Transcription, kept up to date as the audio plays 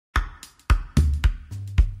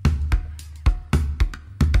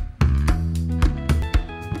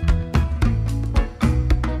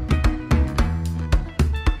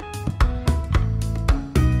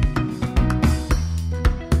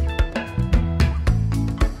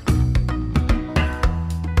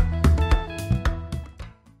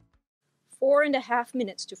4.5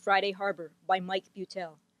 minutes to Friday Harbor by Mike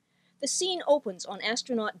Buettell. The scene opens on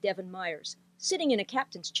astronaut Devon Myers, sitting in a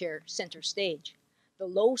captain's chair center stage. The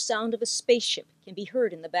low sound of a spaceship can be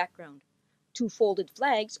heard in the background. 2 folded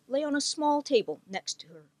flags lay on a small table next to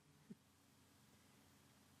her.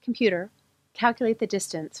 Computer, calculate the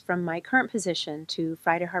distance from my current position to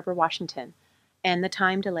Friday Harbor, Washington, and the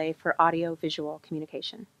time delay for audio-visual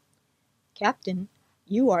communication. Captain,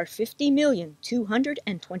 you are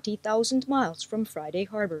 50,220,000 miles from Friday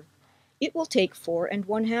Harbor. It will take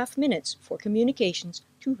 4.5 minutes for communications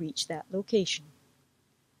to reach that location.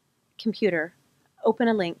 Computer, open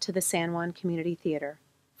a link to the San Juan Community Theater,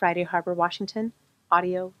 Friday Harbor, Washington,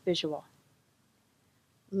 audio-visual.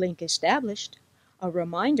 Link established. A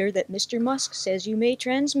reminder that Mr. Musk says you may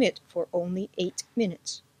transmit for only 8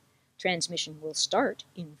 minutes. Transmission will start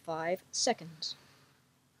in 5 seconds.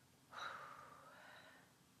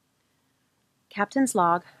 Captain's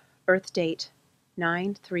log, Earth date,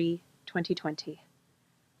 9/3/2020.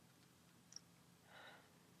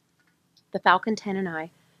 The Falcon 10 and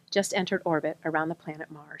I just entered orbit around the planet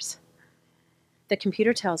Mars. The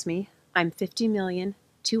computer tells me I'm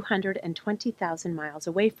 50,220,000 miles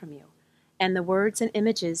away from you, and the words and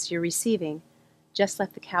images you're receiving just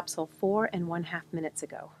left the capsule 4.5 minutes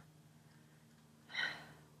ago.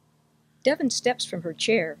 Devon steps from her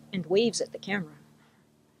chair and waves at the camera.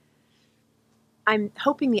 I'm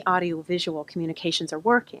hoping the audio-visual communications are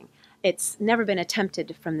working. It's never been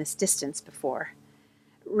attempted from this distance before.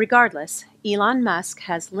 Regardless, Elon Musk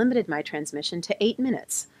has limited my transmission to 8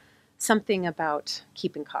 minutes, something about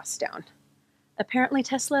keeping costs down. Apparently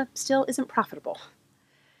Tesla still isn't profitable.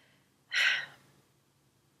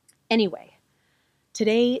 Anyway,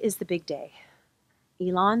 today is the big day.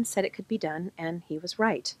 Elon said it could be done, and he was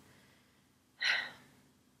right.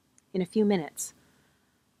 In a few minutes,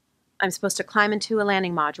 I'm supposed to climb into a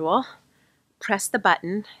landing module, press the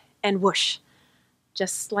button, and whoosh,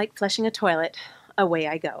 just like flushing a toilet, away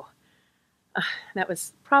I go. That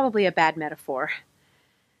was probably a bad metaphor.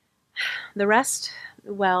 The rest,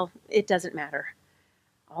 well, it doesn't matter.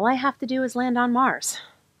 All I have to do is land on Mars.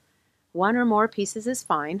 1 or more pieces is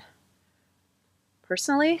fine.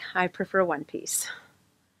 Personally, I prefer 1 piece.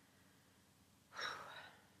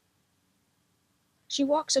 She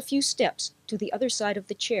walks a few steps to the other side of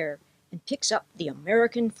the chair and picks up the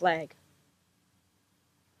American flag.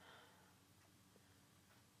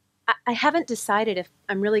 I haven't decided if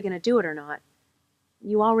I'm really going to do it or not.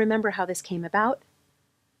 You all remember how this came about?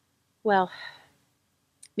 Well,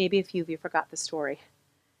 maybe a few of you forgot the story.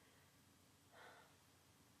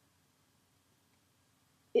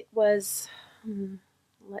 It was,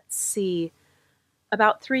 let's see,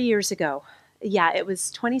 about 3 years ago. Yeah, it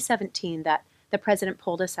was 2017 that the president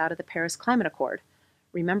pulled us out of the Paris Climate Accord.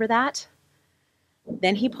 Remember that?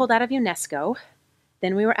 Then he pulled out of UNESCO.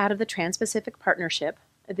 Then we were out of the Trans-Pacific Partnership,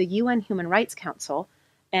 the UN Human Rights Council,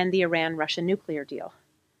 and the Iran-Russia nuclear deal.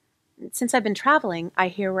 Since I've been traveling, I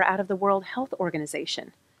hear we're out of the World Health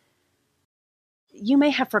Organization. You may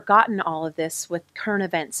have forgotten all of this with current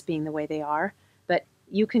events being the way they are, but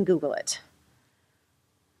you can Google it.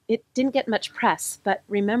 It didn't get much press, but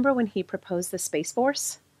remember when he proposed the Space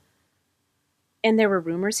Force? And there were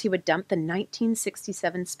rumors he would dump the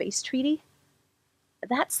 1967 Space Treaty?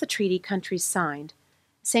 That's the treaty countries signed,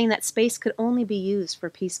 saying that space could only be used for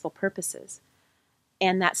peaceful purposes,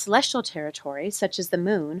 and that celestial territory, such as the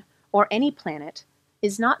moon or any planet,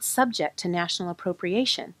 is not subject to national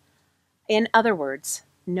appropriation. In other words,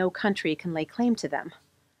 no country can lay claim to them.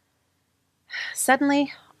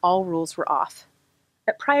 Suddenly, all rules were off.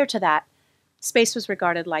 But prior to that, space was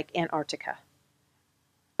regarded like Antarctica,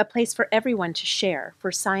 a place for everyone to share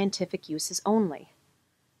for scientific uses only.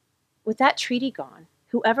 With that treaty gone,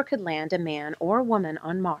 whoever could land a man or woman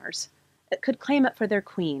on Mars could claim it for their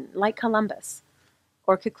queen, like Columbus,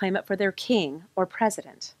 or could claim it for their king or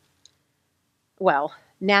president. Well,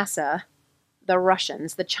 NASA, the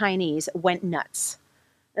Russians, the Chinese went nuts.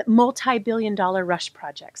 Multi-billion-dollar rush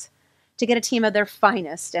projects to get a team of their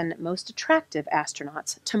finest and most attractive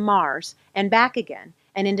astronauts to Mars and back again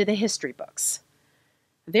and into the history books.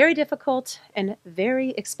 Very difficult and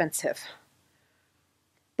very expensive.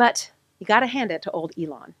 But you gotta hand it to old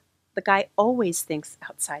Elon. The guy always thinks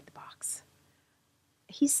outside the box.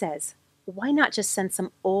 He says, why not just send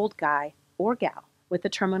some old guy or gal with a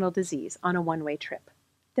terminal disease on a one-way trip?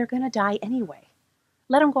 They're gonna die anyway.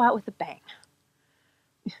 Let them go out with a bang.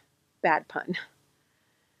 Bad pun.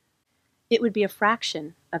 It would be a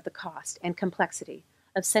fraction of the cost and complexity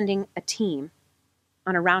of sending a team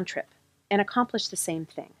on a round trip and accomplish the same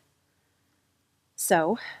thing.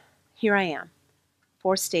 So, here I am,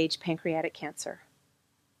 4-stage pancreatic cancer.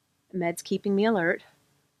 Med's keeping me alert,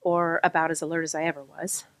 or about as alert as I ever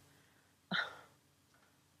was.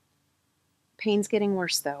 Pain's getting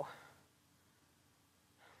worse, though.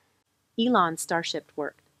 Elon's starship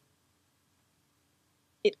worked.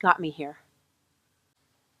 It got me here.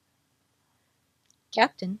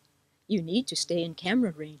 Captain, you need to stay in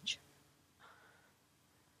camera range.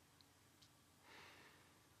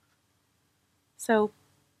 So,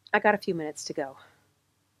 I got a few minutes to go.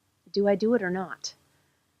 Do I do it or not?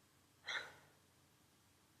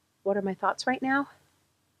 What are my thoughts right now?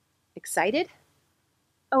 Excited?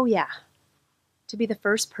 Oh yeah. To be the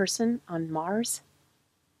first person on Mars?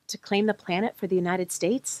 To claim the planet for the United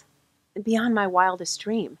States? Beyond my wildest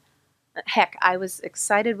dream. Heck, I was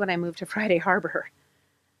excited when I moved to Friday Harbor.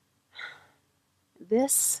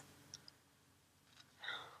 This...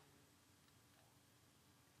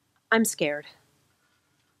 I'm scared.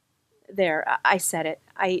 There, I said it.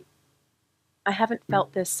 I haven't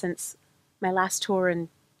felt this since my last tour in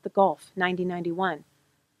the Gulf, 1991.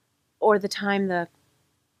 Or the time the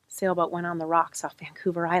sailboat went on the rocks off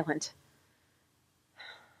Vancouver Island.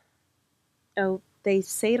 Oh, they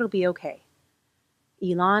say it'll be okay.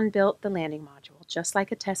 Elon built the landing module, just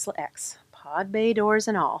like a Tesla X, pod bay doors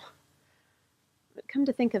and all. But come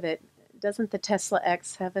to think of it, doesn't the Tesla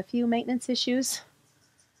X have a few maintenance issues?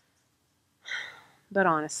 But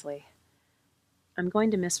honestly, I'm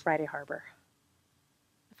going to miss Friday Harbor.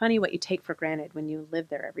 Funny what you take for granted when you live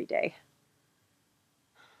there every day.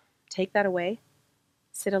 Take that away,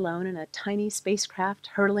 sit alone in a tiny spacecraft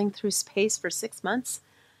hurtling through space for 6 months.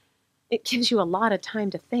 It gives you a lot of time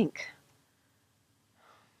to think.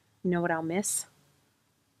 You know what I'll miss?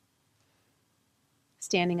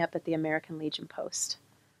 Standing up at the American Legion post,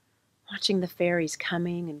 watching the ferries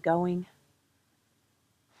coming and going,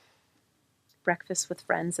 breakfast with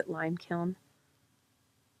friends at Lime Kiln,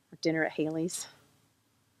 or dinner at Haley's,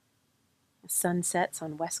 sunsets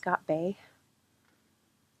on Westcott Bay.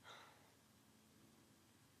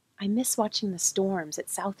 I miss watching the storms at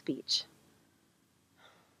South Beach,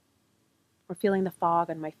 or feeling the fog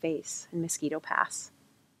on my face in Mosquito Pass,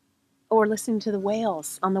 or listening to the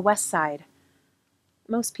whales on the west side.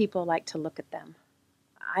 Most people like to look at them.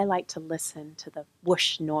 I like to listen to the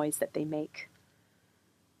whoosh noise that they make.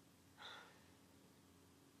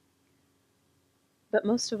 But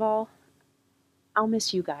most of all, I'll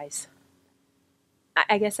miss you guys.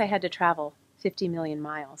 I guess I had to travel 50 million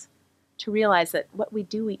miles to realize that what we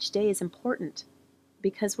do each day is important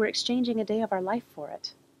because we're exchanging a day of our life for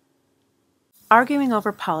it. Arguing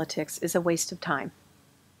over politics is a waste of time.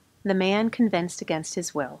 The man convinced against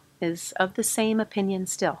his will is of the same opinion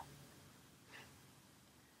still.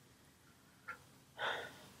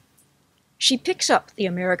 She picks up the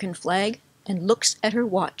American flag and looks at her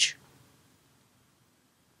watch.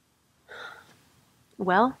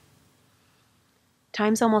 Well,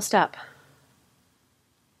 time's almost up.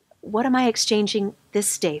 What am I exchanging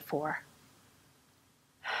this day for?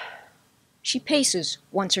 She paces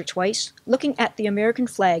once or twice, looking at the American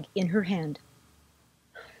flag in her hand.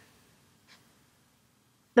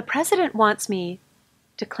 The president wants me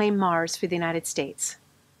to claim Mars for the United States,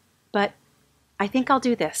 but I think I'll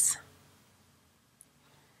do this.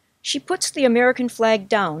 She puts the American flag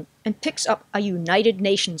down and picks up a United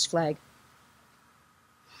Nations flag.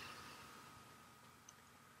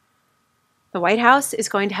 The White House is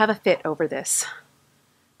going to have a fit over this.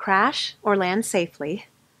 Crash or land safely,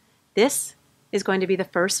 this is going to be the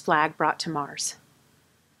first flag brought to Mars.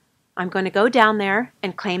 I'm going to go down there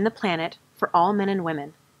and claim the planet for all men and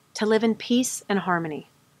women to live in peace and harmony.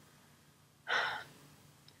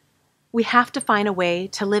 We have to find a way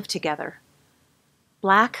to live together.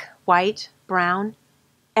 Black, white, brown,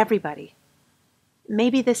 everybody.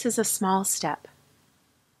 Maybe this is a small step.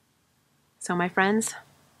 So, my friends,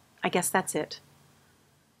 I guess that's it.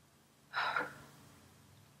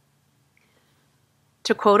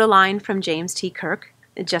 To quote a line from James T. Kirk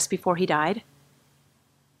just before he died,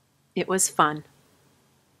 it was fun.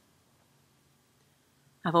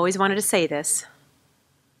 I've always wanted to say this.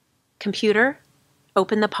 Computer,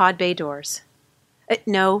 open the pod bay doors.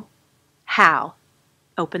 No, Hal,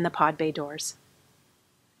 open the pod bay doors.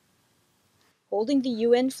 Holding the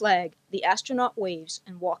UN flag, the astronaut waves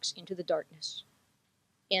and walks into the darkness.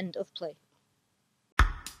 End of play.